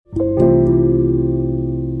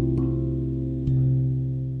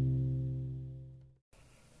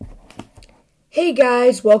Hey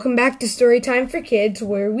guys, welcome back to Storytime for Kids,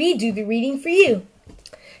 where we do the reading for you.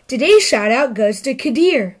 Today's shout out goes to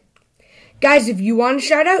Kadir. Guys, if you want a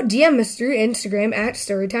shout out, DM us through Instagram at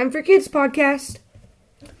Storytime for Kids Podcast.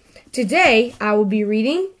 Today, I will be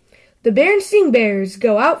reading The Berenstain Bears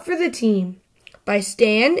Go Out for the Team by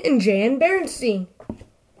Stan and Jan Berenstain.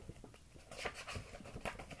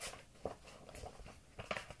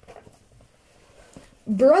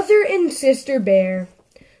 Brother and sister bear,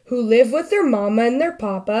 who live with their mama and their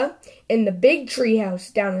papa in the big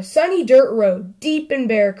treehouse down a sunny dirt road deep in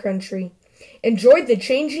bear country, enjoyed the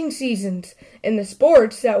changing seasons and the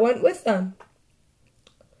sports that went with them.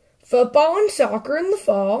 Football and soccer in the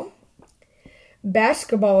fall,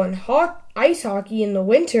 basketball and ice hockey in the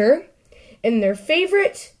winter, and their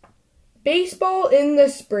favorite, baseball in the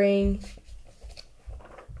spring.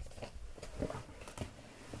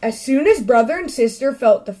 As soon as brother and sister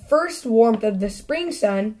felt the first warmth of the spring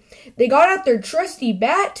sun, they got out their trusty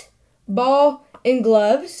bat, ball, and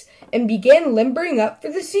gloves and began limbering up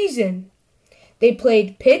for the season. They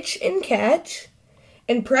played pitch and catch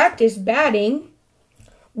and practiced batting.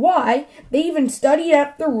 Why, they even studied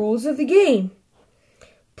up the rules of the game.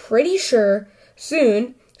 Pretty sure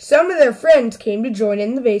soon some of their friends came to join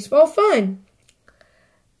in the baseball fun.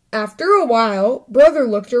 After a while, brother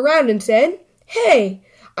looked around and said, "Hey,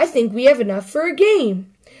 I think we have enough for a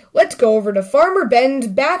game. Let's go over to Farmer Ben's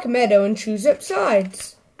back meadow and choose up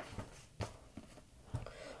sides."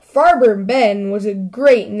 Farmer Ben was a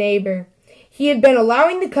great neighbor. He had been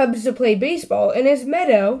allowing the Cubs to play baseball in his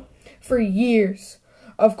meadow for years.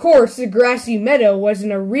 Of course, the grassy meadow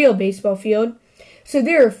wasn't a real baseball field, so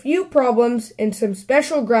there were a few problems and some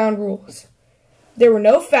special ground rules. There were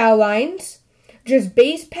no foul lines, just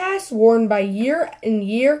base paths worn by year and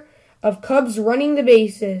year of Cubs running the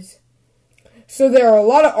bases. So there are a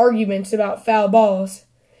lot of arguments about foul balls.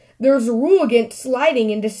 There was a rule against sliding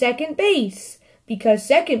into second base because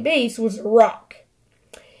second base was a rock.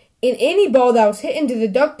 And any ball that was hit into the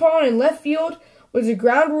duck pond in left field was a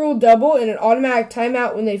ground rule double and an automatic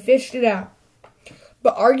timeout when they fished it out.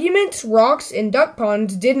 But arguments, rocks, and duck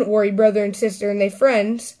ponds didn't worry brother and sister and their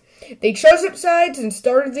friends. They chose up sides and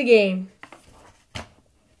started the game.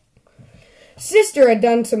 Sister had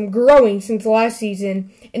done some growing since last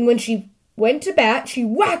season, and when she went to bat, she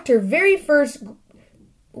whacked her very first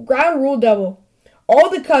ground rule double. All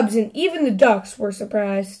the Cubs and even the Ducks were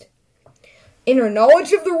surprised. And her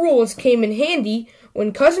knowledge of the rules came in handy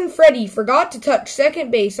when Cousin Freddie forgot to touch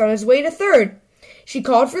second base on his way to third. She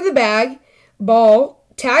called for the ball,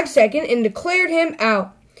 tagged second, and declared him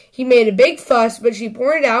out. He made a big fuss, but she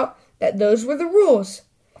pointed out that those were the rules.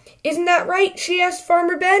 "Isn't that right?" she asked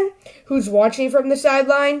Farmer Ben, who's watching from the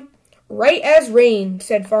sideline. "Right as rain,"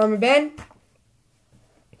 said Farmer Ben.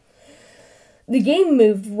 The game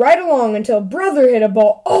moved right along until brother hit a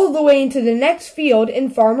ball all the way into the next field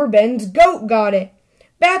and Farmer Ben's goat got it.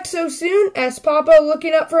 "Back so soon?" asked Papa,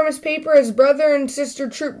 looking up from his paper as brother and sister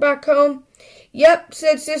trooped back home. "Yep,"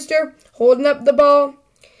 said sister, holding up the ball.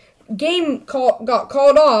 Game got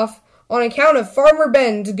called off on account of Farmer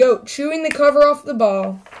Ben's goat chewing the cover off the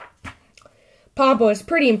ball. Papa was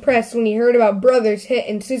pretty impressed when he heard about brother's hit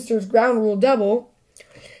and sister's ground rule double.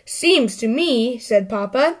 "Seems to me," said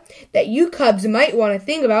Papa, "that you Cubs might want to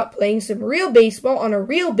think about playing some real baseball on a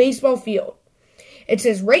real baseball field. It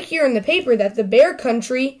says right here in the paper that the Bear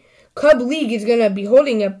Country Cub League is going to be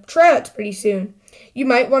holding a tryouts pretty soon. You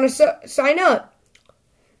might want to sign up."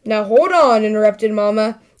 "Now hold on," interrupted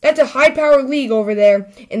Mama. "That's a high-powered league over there,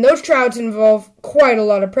 and those tryouts involve quite a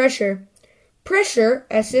lot of pressure." "Pressure?"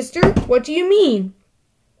 asked sister. "What do you mean?"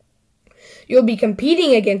 "You'll be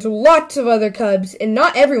competing against lots of other Cubs, and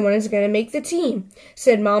not everyone is going to make the team,"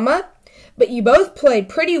 said Mama. "But you both play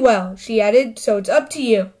pretty well," she added, "so it's up to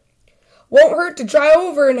you." "Won't hurt to try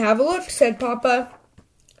over and have a look," said Papa.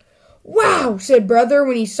 "Wow," said brother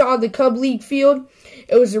when he saw the Cub League field.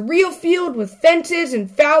 It was a real field with fences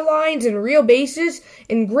and foul lines and real bases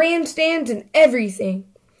and grandstands and everything.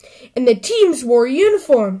 And the teams wore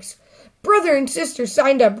uniforms. Brother and sister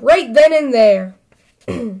signed up right then and there.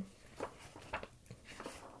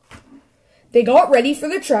 They got ready for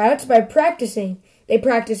the tryouts by practicing. They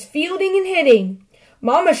practiced fielding and hitting.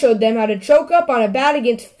 Mama showed them how to choke up on a bat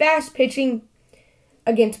against fast pitching.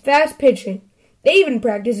 They even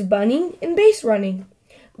practiced bunting and base running.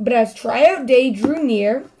 But as tryout day drew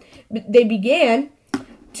near, they began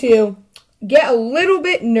to get a little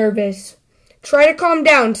bit nervous. "Try to calm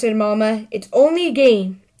down," said Mama. "It's only a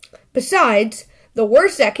game. Besides, the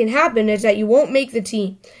worst that can happen is that you won't make the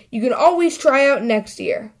team. You can always try out next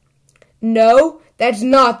year." "No, that's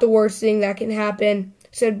not the worst thing that can happen,"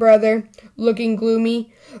 said Brother, looking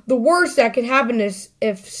gloomy. The worst that could happen is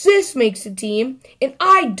if Sis makes the team, and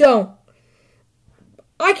I don't.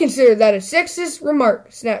 I consider that a sexist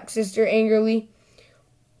remark, snapped Sister angrily.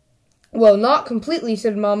 Well, not completely,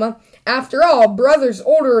 said Mama. After all, Brother's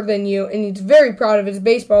older than you, and he's very proud of his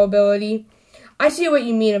baseball ability. I see what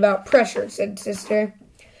you mean about pressure, said Sister.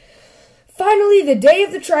 Finally, the day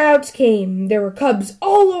of the tryouts came. There were Cubs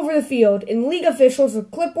all over the field, and league officials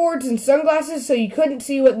with clipboards and sunglasses so you couldn't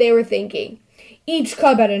see what they were thinking. Each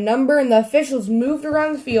Cub had a number, and the officials moved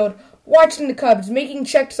around the field, watching the Cubs, making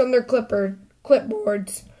checks on their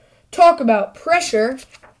clipboards. Talk about pressure.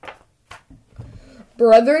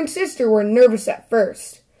 Brother and Sister were nervous at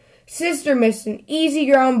first. Sister missed an easy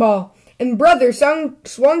ground ball, and Brother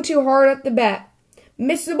swung too hard at the bat,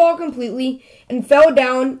 missed the ball completely, and fell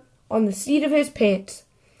down on the seat of his pants.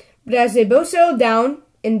 But as they both settled down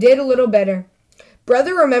and did a little better,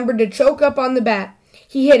 Brother remembered to choke up on the bat.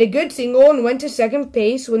 He hit a good single and went to second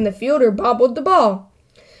base when the fielder bobbled the ball.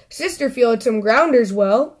 Sister fielded some grounders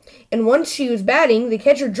well, and once she was batting, the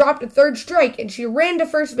catcher dropped a third strike and she ran to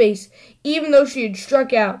first base, even though she had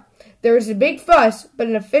struck out. There was a big fuss, but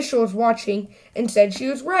an official was watching and said she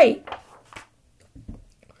was right.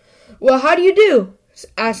 Well, how do you do?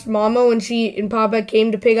 Asked Mama when she and Papa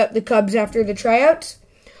came to pick up the Cubs after the tryouts.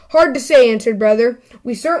 Hard to say, answered Brother.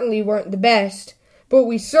 We certainly weren't the best, but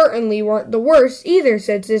we certainly weren't the worst either,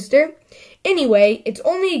 said Sister. Anyway, it's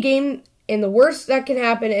only a game, and the worst that can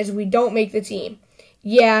happen is we don't make the team.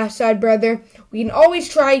 Yeah, sighed Brother. We can always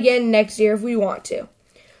try again next year if we want to.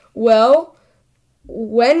 Well,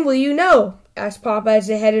 when will you know? Asked Papa as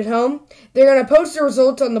they headed home. They're going to post the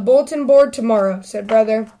results on the bulletin board tomorrow, said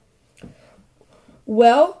Brother.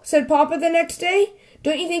 Well, said Papa the next day,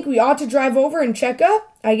 don't you think we ought to drive over and check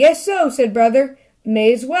up? I guess so, said Brother.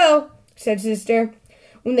 May as well, said Sister.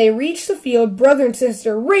 When they reached the field, Brother and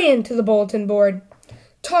Sister ran to the bulletin board.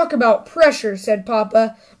 Talk about pressure, said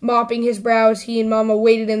Papa, mopping his brow as he and Mama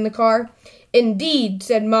waited in the car. Indeed,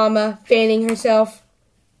 said Mama, fanning herself.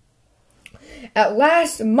 At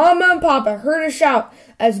last, Mama and Papa heard a shout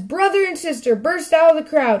as Brother and Sister burst out of the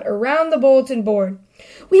crowd around the bulletin board.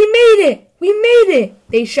 We made it! We made it!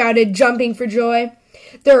 They shouted, jumping for joy.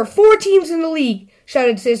 There are 4 teams in the league,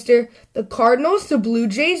 shouted Sister. The Cardinals, the Blue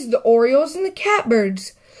Jays, the Orioles, and the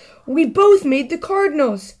Catbirds. We both made the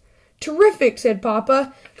Cardinals. Terrific, said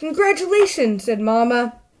Papa. Congratulations, said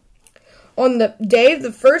Mama. On the day of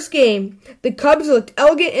the first game, the Cubs looked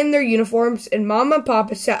elegant in their uniforms, and Mama and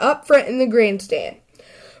Papa sat up front in the grandstand.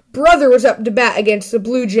 Brother was up to bat against the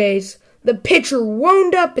Blue Jays. The pitcher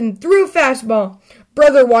wound up and threw a fastball.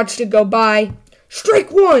 Brother watched it go by.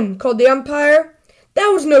 Strike 1, called the umpire. That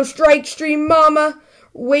was no strike, screamed Mama,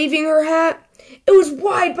 waving her hat. It was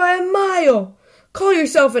wide by a mile. Call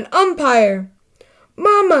yourself an umpire.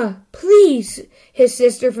 Mama, please, hissed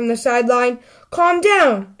Sister from the sideline. Calm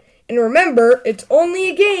down. And remember, it's only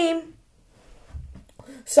a game.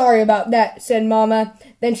 Sorry about that, said Mama.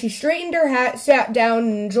 Then she straightened her hat, sat down,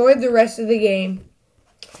 and enjoyed the rest of the game.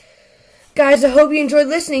 Guys, I hope you enjoyed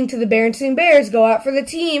listening to the Berenstain Bears Go Out for the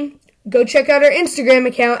Team. Go check out our Instagram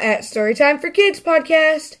account at Storytime for Kids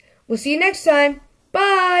Podcast. We'll see you next time.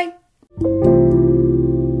 Bye!